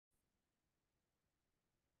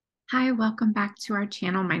Hi, welcome back to our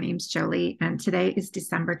channel. My name's Jolie, and today is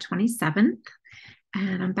December 27th,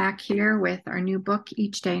 and I'm back here with our new book,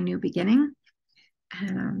 Each Day, New Beginning.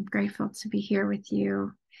 And I'm grateful to be here with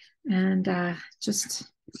you and just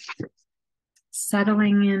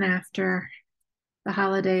settling in after the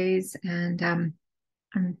holidays. And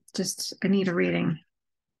I need a reading.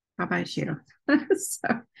 How about you?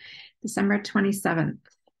 So, December 27th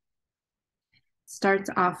starts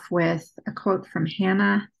off with a quote from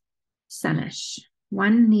Hannah Senish.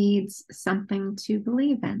 One needs something to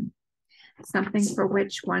believe in, something for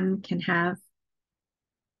which one can have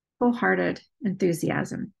wholehearted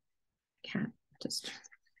enthusiasm. Can't just,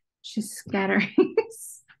 she's scattering. All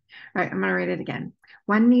right, I'm going to read it again.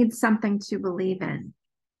 One needs something to believe in,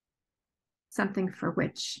 something for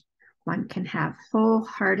which one can have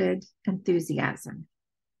wholehearted enthusiasm.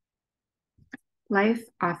 Life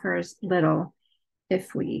offers little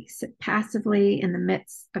if we sit passively in the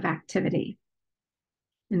midst of activity.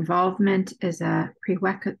 Involvement is a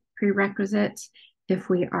prerequisite if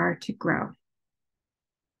we are to grow.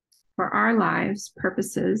 For our lives'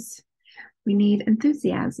 purposes, we need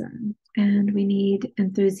enthusiasm, and we need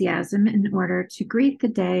enthusiasm in order to greet the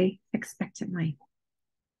day expectantly.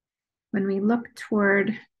 When we look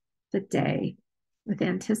toward the day with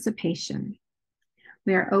anticipation,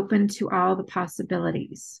 we are open to all the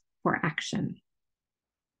possibilities for action.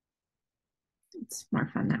 It's more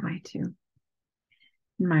fun that way too.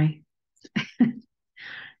 My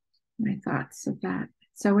thoughts of that.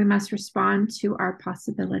 So we must respond to our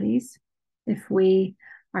possibilities if we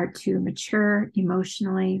are to mature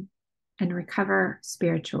emotionally and recover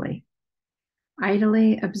spiritually.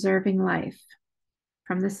 Idly observing life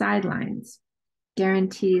from the sidelines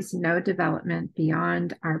guarantees no development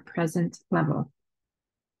beyond our present level.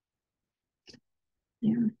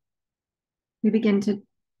 Yeah. We begin to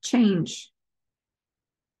change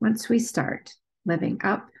once we start living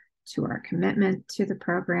up to our commitment to the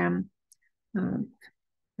program of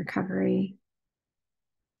recovery,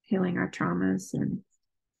 healing our traumas, and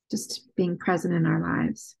just being present in our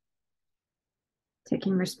lives,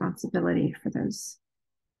 taking responsibility for those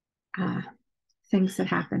things that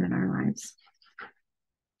happen in our lives.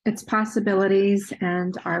 It's possibilities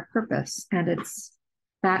and our purpose, and it's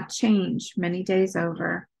that change many days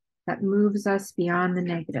over that moves us beyond the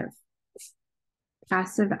negative,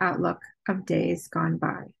 passive outlook of days gone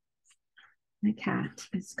by. My cat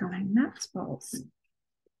is going nuts balls.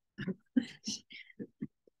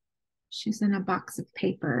 She's in a box of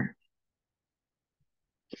paper.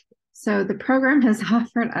 So the program has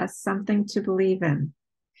offered us something to believe in.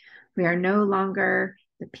 We are no longer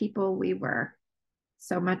the people we were.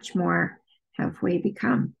 So much more have we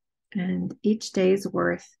become. And each day's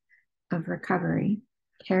worth of recovery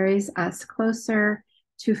carries us closer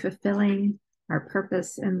to fulfilling our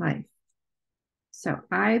purpose in life. So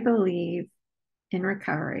I believe in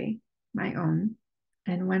recovery, my own.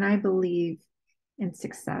 And when I believe in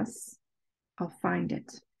success, I'll find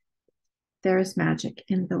it. There is magic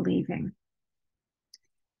in believing.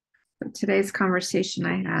 So today's conversation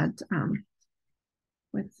I had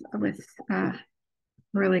with a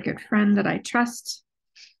really good friend that I trust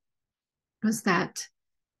was that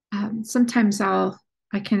sometimes I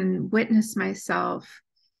can witness myself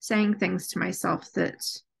saying things to myself that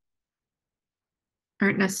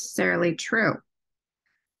aren't necessarily true.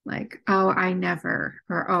 Like, oh, I never,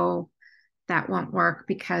 or oh, that won't work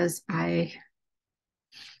because and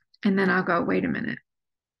then I'll go, wait a minute,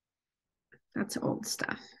 that's old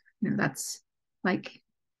stuff. That's like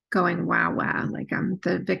going, wow, like I'm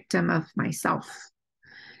the victim of myself.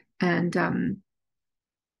 And,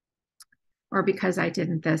 or because I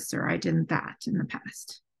didn't this or I didn't that in the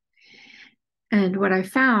past. And what I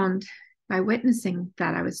found by witnessing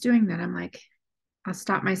that I was doing that, I'm like, I'll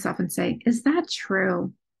stop myself and say, is that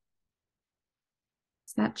true?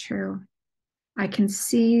 Is that true? I can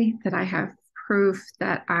see that I have proof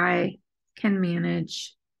that I can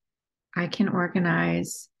manage, I can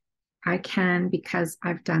organize, I can because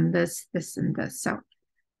I've done this, this, and this. So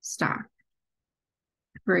stop,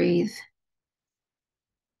 breathe,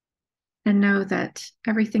 and know that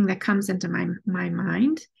everything that comes into my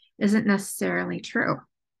mind isn't necessarily true.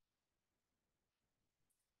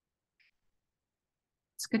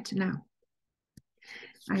 It's good to know.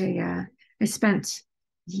 I spent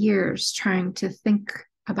years trying to think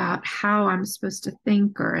about how I'm supposed to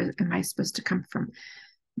think, or am I supposed to come from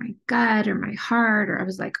my gut or my heart? Or I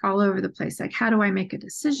was like all over the place. Like, how do I make a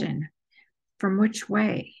decision from which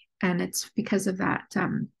way? And it's because of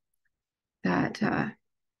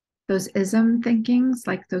those ism thinkings,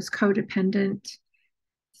 like those codependent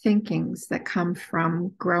thinkings that come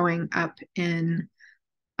from growing up in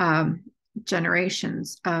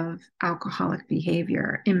generations of alcoholic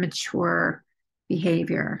behavior, immature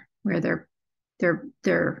behavior, where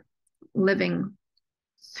they're living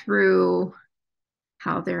through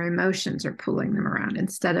how their emotions are pulling them around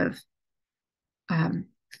instead of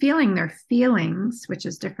feeling their feelings, which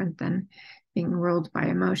is different than being ruled by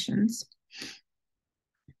emotions.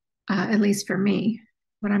 At least for me,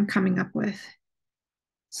 what I'm coming up with,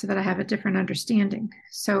 so that I have a different understanding.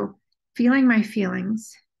 So feeling my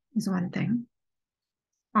feelings is one thing,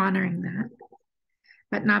 honoring that,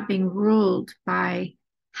 but not being ruled by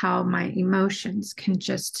how my emotions can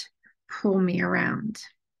just pull me around.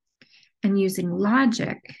 And using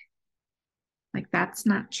logic, like that's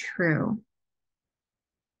not true.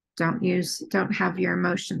 Don't have your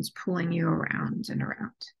emotions pulling you around and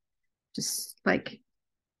around. Just like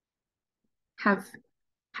have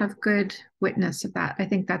good witness of that. I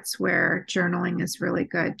think that's where journaling is really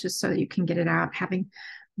good, just so you can get it out. Having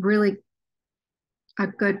really a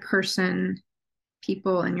good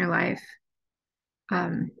people in your life,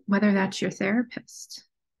 whether that's your therapist.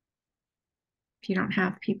 If you don't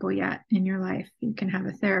have people yet in your life, you can have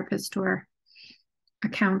a therapist or a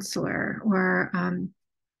counselor, or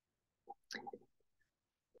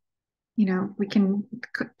we can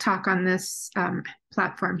talk on this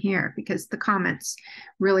platform here, because the comments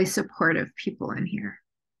really supportive people in here.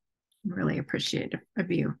 I'm really appreciative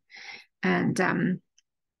of you. And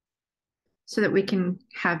so that we can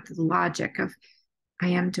have the logic of, I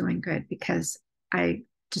am doing good because I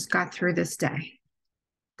just got through this day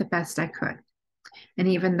the best I could. And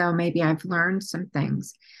even though maybe I've learned some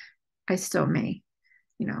things, I still may,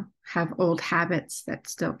 have old habits that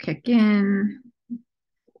still kick in.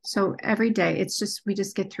 So every day, we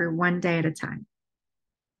just get through one day at a time.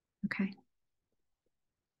 Okay.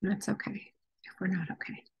 And that's okay if we're not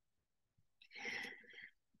okay.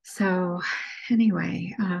 So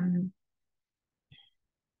anyway,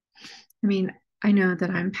 I know that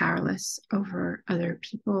I'm powerless over other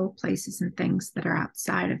people, places, and things that are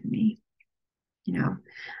outside of me.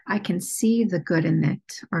 I can see the good in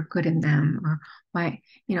it or good in them, or why,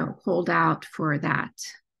 hold out for that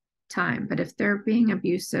time. But if they're being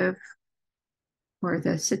abusive, or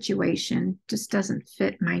the situation just doesn't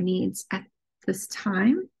fit my needs at this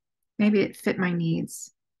time, maybe it fit my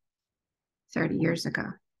needs 30 years ago,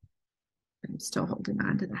 but I'm still holding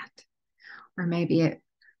on to that. Or maybe it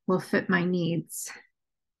will fit my needs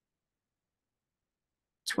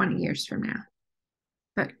 20 years from now.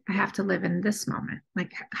 But I have to live in this moment.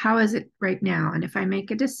 Like, how is it right now? And if I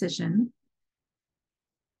make a decision,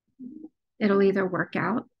 it'll either work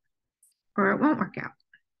out or it won't work out.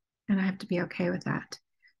 And I have to be okay with that.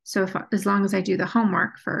 So as long as I do the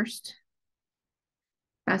homework first,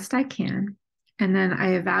 best I can, and then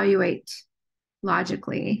I evaluate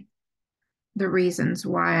logically the reasons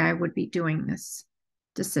why I would be doing this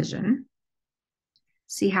decision,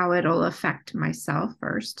 see how it'll affect myself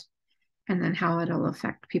first, and then how it'll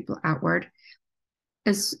affect people outward,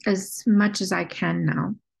 as much as I can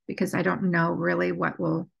know, because I don't know really what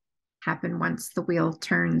will happen once the wheel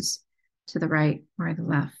turns to the right or the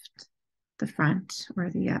left, the front or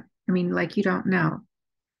the up. You don't know.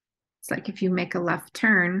 It's like if you make a left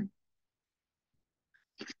turn,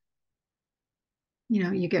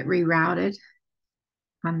 you get rerouted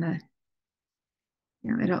on the,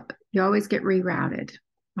 you always get rerouted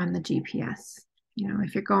on the GPS.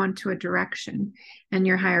 If you're going to a direction and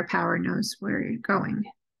your higher power knows where you're going,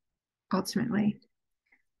 ultimately,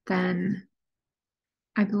 then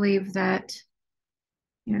I believe that,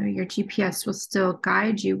 your GPS will still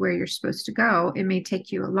guide you where you're supposed to go. It may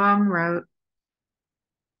take you a long route,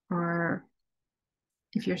 or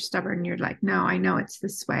if you're stubborn, you're like, no, I know it's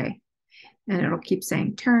this way. And it'll keep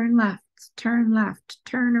saying, turn left, turn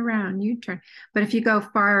around, you turn. But if you go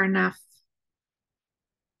far enough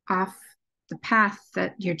off the path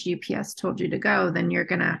that your GPS told you to go, then you're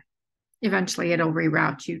going to, eventually it'll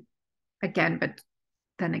reroute you again, but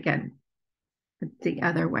then again, the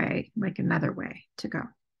other way, like another way to go.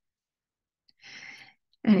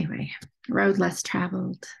 Anyway, road less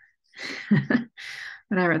traveled.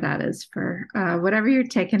 Whatever that is, for whatever you're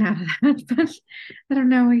taking out of that. But I don't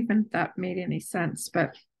know even if that made any sense,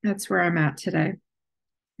 but that's where I'm at today.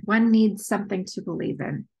 One needs something to believe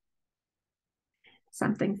in,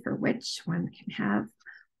 something for which one can have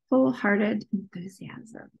wholehearted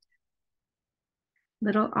enthusiasm.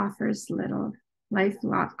 Little offers little. Life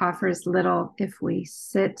offers little if we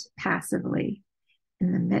sit passively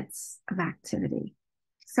in the midst of activity.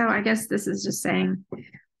 So I guess this is just saying,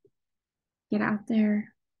 get out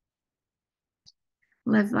there,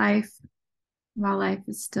 live life while life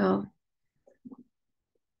is still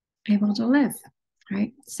able to live.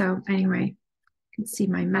 right? So anyway, you can see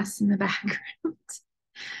my mess in the background.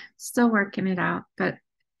 Still working it out, but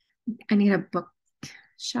I need a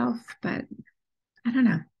bookshelf, but I don't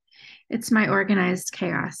know. It's my organized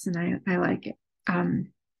chaos and I like it. And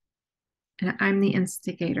I'm the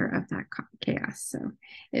instigator of that chaos. So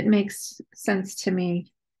it makes sense to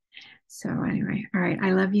me. So anyway, all right.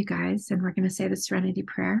 I love you guys. And we're going to say the Serenity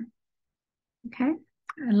prayer. Okay.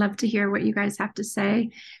 I'd love to hear what you guys have to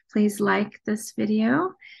say. Please like this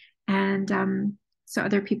video. And so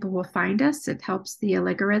other people will find us. It helps the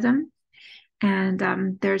algorithm.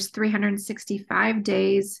 And there's 365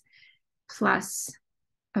 days plus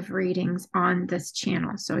of readings on this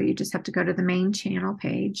channel. So you just have to go to the main channel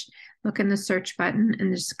page, look in the search button,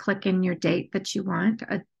 and just click in your date that you want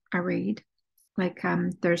a read. Like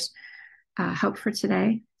there's Hope for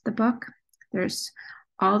Today, the book. There's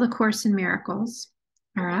all the Course in Miracles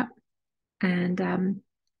are up, and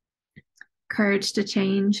Courage to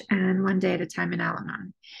Change and One Day at a Time in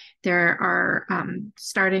Al-Anon. There are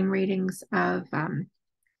starting readings of,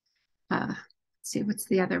 let's see, what's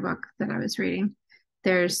the other book that I was reading?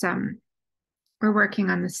 There's, we're working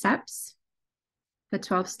on the steps, the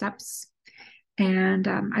 12 steps. And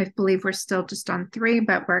I believe we're still just on 3,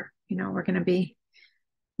 but we're going to be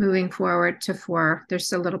moving forward to 4.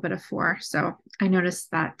 There's a little bit of 4. So I noticed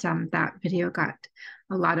that that video got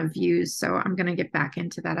a lot of views. So I'm going to get back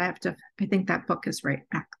into that. I think that book is right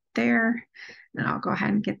back there. And I'll go ahead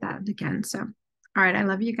and get that again. So, all right. I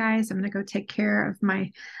love you guys. I'm going to go take care of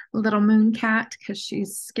my little moon cat because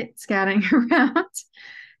she's scatting around.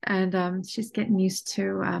 And she's getting used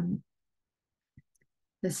to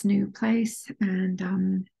this new place. And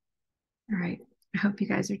all right. I hope you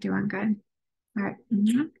guys are doing good. All right.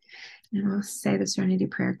 And we'll say the Serenity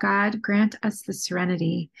prayer. God, grant us the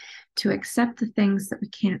serenity to accept the things that we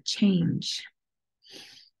can't change,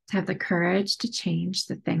 to have the courage to change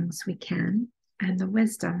the things we can, and the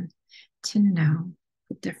wisdom to know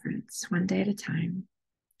the difference one day at a time.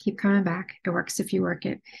 Keep coming back. It works if you work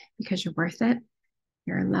it because you're worth it.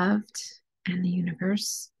 You're loved, and the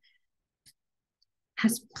universe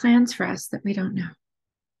has plans for us that we don't know.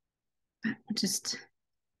 But just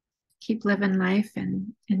keep living life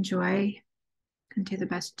and enjoy and do the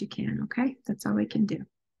best you can. Okay. That's all we can do.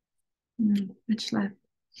 Much love.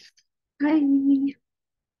 Bye.